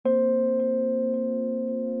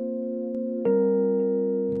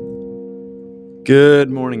Good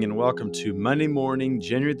morning and welcome to Monday morning,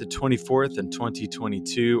 January the 24th and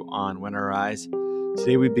 2022 on When I Rise.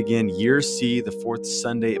 Today we begin Year C, the fourth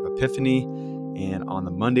Sunday of Epiphany. And on the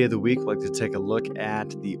Monday of the week, I'd like to take a look at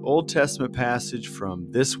the Old Testament passage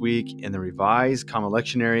from this week in the Revised Common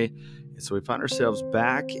Lectionary. And so we find ourselves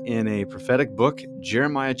back in a prophetic book,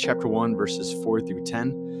 Jeremiah chapter 1, verses 4 through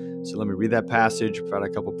 10. So let me read that passage, provide a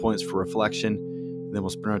couple points for reflection, and then we'll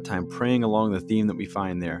spend our time praying along the theme that we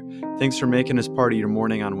find there. Thanks for making us part of your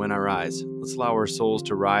morning on When I Rise. Let's allow our souls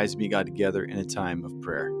to rise and meet God together in a time of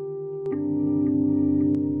prayer.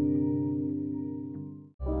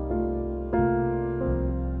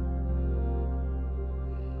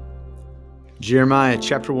 Jeremiah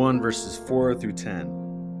chapter 1, verses 4 through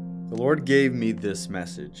 10. The Lord gave me this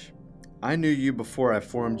message. I knew you before I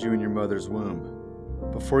formed you in your mother's womb.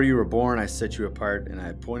 Before you were born, I set you apart, and I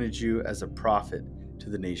appointed you as a prophet to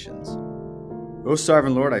the nations. O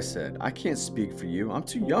sovereign Lord, I said, I can't speak for you. I'm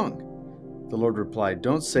too young. The Lord replied,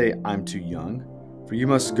 Don't say I'm too young, for you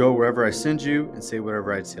must go wherever I send you and say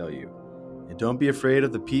whatever I tell you. And don't be afraid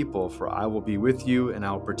of the people, for I will be with you and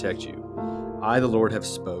I will protect you. I, the Lord, have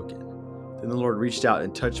spoken. Then the Lord reached out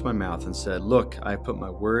and touched my mouth and said, Look, I have put my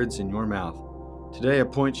words in your mouth. Today I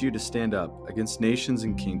appoint you to stand up against nations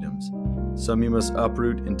and kingdoms. Some you must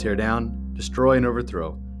uproot and tear down, destroy and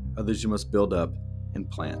overthrow. Others you must build up and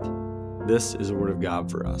plant. This is the word of God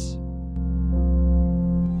for us.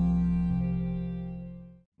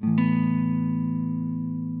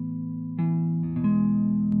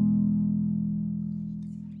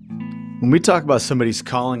 When we talk about somebody's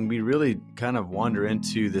calling, we really kind of wander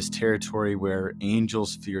into this territory where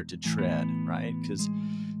angels fear to tread, right? Because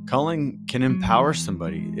calling can empower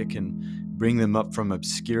somebody. It can bring them up from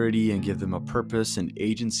obscurity and give them a purpose and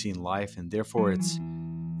agency in life, and therefore it's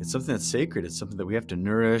something that's sacred. It's something that we have to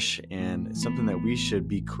nourish, and it's something that we should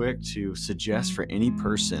be quick to suggest for any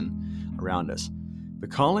person around us. But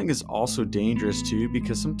calling is also dangerous too,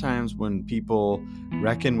 because sometimes when people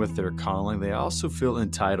reckon with their calling, they also feel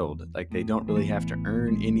entitled, like they don't really have to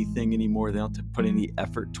earn anything anymore. They don't have to put any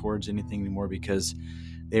effort towards anything anymore because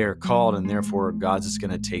they are called, and therefore God's just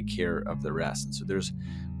going to take care of the rest. And so there's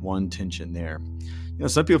one tension there.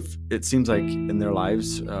 Some people, it seems like in their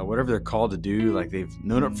lives, whatever they're called to do, like they've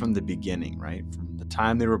known it from the beginning, right? From the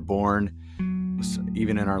time they were born.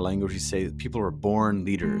 Even in our language, we say that people are born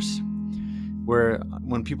leaders. Where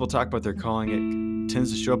when people talk about their calling, it tends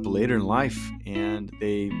to show up later in life, and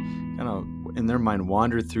they kind of, in their mind,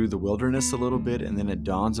 wander through the wilderness a little bit, and then it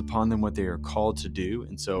dawns upon them what they are called to do.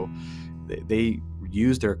 And so they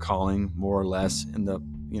use their calling more or less in the,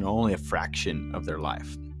 only a fraction of their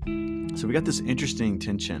life. So we got this interesting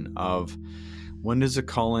tension of when does a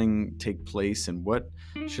calling take place, and what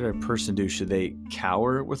should a person do? Should they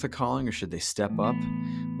cower with a calling, or should they step up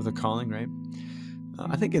with a calling, right?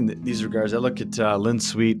 I think in these regards, I look at Lynn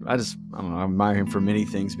Sweet. I admire him for many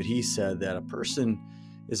things, but he said that a person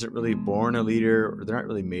isn't really born a leader, or they're not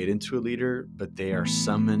really made into a leader, but they are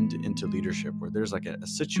summoned into leadership, where there's like a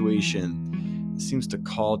situation that seems to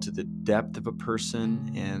call to the depth of a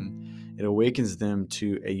person, and it awakens them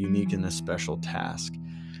to a unique and a special task.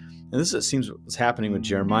 And this, it seems, what's happening with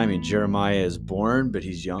Jeremiah. I mean, Jeremiah is born, but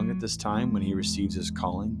he's young at this time when he receives his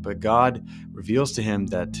calling. But God reveals to him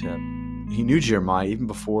that he knew Jeremiah even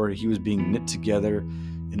before he was being knit together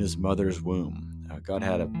in his mother's womb. God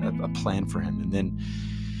had a plan for him. And then,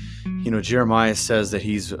 Jeremiah says that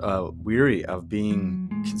he's weary of being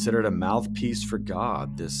considered a mouthpiece for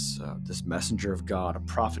God, this messenger of God, a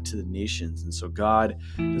prophet to the nations. And so God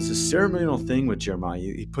does a ceremonial thing with Jeremiah.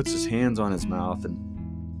 He puts his hands on his mouth,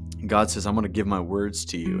 and God says, I'm going to give my words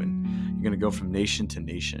to you, and you're going to go from nation to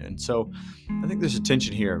nation. And so I think there's a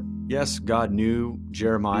tension here. Yes, God knew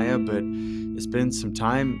Jeremiah, but it's been some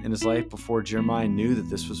time in his life before Jeremiah knew that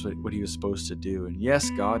this was what he was supposed to do. And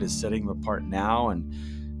yes, God is setting him apart now and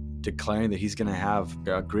declaring that he's going to have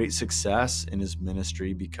great success in his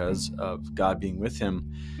ministry because of God being with him.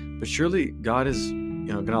 But surely God is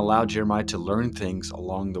going to allow Jeremiah to learn things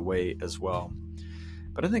along the way as well.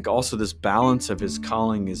 But I think also this balance of his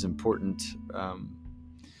calling is important.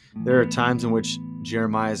 There are times in which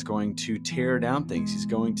Jeremiah is going to tear down things. He's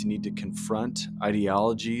going to need to confront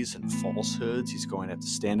ideologies and falsehoods. He's going to have to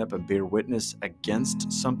stand up and bear witness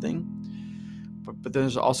against something. But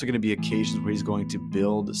there's also going to be occasions where he's going to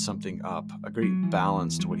build something up, a great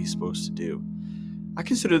balance to what he's supposed to do. I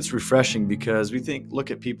consider this refreshing because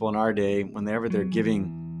look at people in our day, whenever they're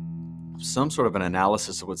giving some sort of an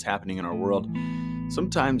analysis of what's happening in our world,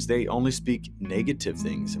 sometimes they only speak negative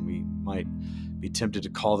things, and we might be tempted to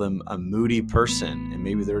call them a moody person, and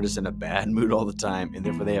maybe they're just in a bad mood all the time, and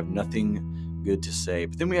therefore they have nothing good to say.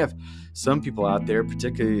 But then we have some people out there,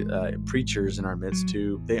 particularly preachers in our midst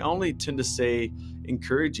too. They only tend to say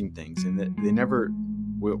encouraging things, and that they never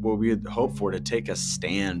what we would hope for to take a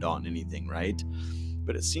stand on anything, right?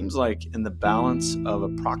 But it seems like in the balance of a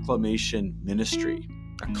proclamation ministry,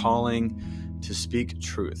 a calling to speak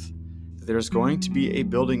truth, there's going to be a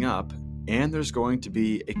building up and there's going to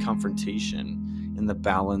be a confrontation in the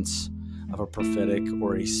balance of a prophetic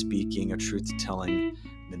or a speaking, a truth-telling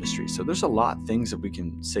ministry. So there's a lot of things that we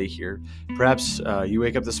can say here. Perhaps you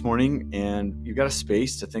wake up this morning and you've got a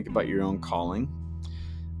space to think about your own calling,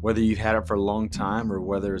 whether you've had it for a long time or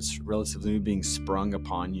whether it's relatively new being sprung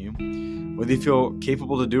upon you, whether you feel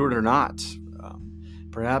capable to do it or not.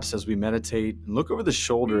 Perhaps as we meditate and look over the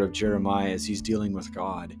shoulder of Jeremiah as he's dealing with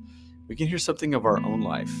God, we can hear something of our own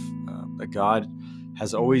life, that God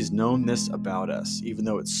has always known this about us, even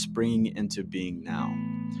though it's springing into being now.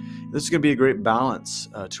 This is going to be a great balance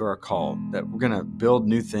to our call, that we're going to build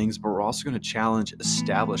new things, but we're also going to challenge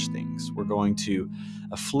established things. We're going to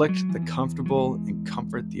afflict the comfortable and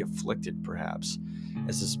comfort the afflicted, perhaps,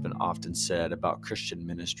 as has been often said about Christian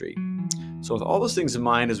ministry. So with all those things in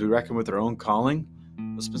mind, as we reckon with our own calling,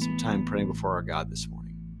 let's spend some time praying before our God this morning.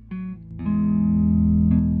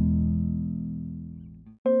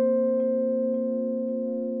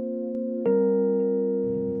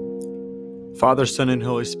 Father, Son, and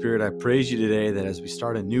Holy Spirit, I praise you today that as we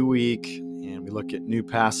start a new week and we look at new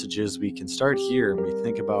passages, we can start here and we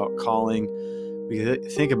think about calling. We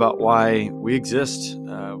think about why we exist.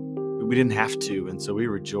 We didn't have to, and so we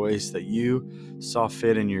rejoice that you saw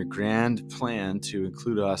fit in your grand plan to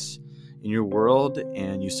include us in your world,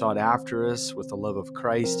 and you sought after us with the love of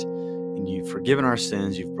Christ, and you've forgiven our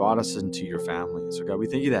sins. You've brought us into your family. And so, God, we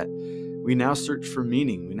thank you that we now search for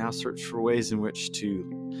meaning. We now search for ways in which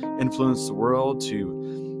to influence the world,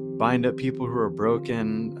 to bind up people who are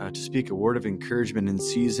broken, to speak a word of encouragement in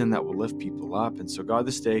season that will lift people up. And so, God,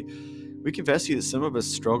 this day, we confess to you that some of us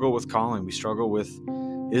struggle with calling. We struggle with,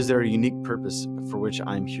 is there a unique purpose for which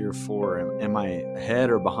I'm here for? Am I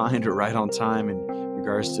ahead or behind or right on time in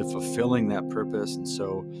regards to fulfilling that purpose? And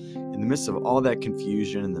so in the midst of all that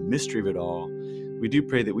confusion and the mystery of it all, we do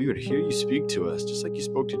pray that we would hear you speak to us, just like you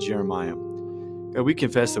spoke to Jeremiah. God, we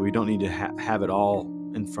confess that we don't need to have it all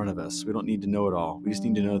in front of us. We don't need to know it all. We just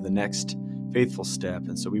need to know the next faithful step.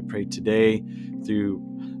 And so we pray today through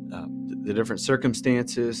the different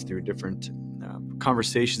circumstances, through different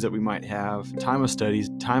conversations that we might have, time of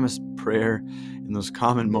studies, time of prayer, in those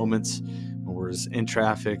common moments when we're in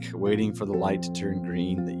traffic waiting for the light to turn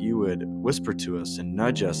green, that you would whisper to us and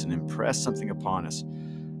nudge us and impress something upon us.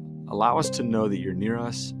 Allow us to know that you're near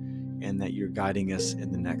us and that you're guiding us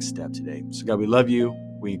in the next step today. So God, we love you.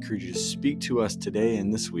 We encourage you to speak to us today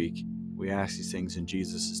and this week. We ask these things in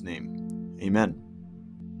Jesus' name. Amen.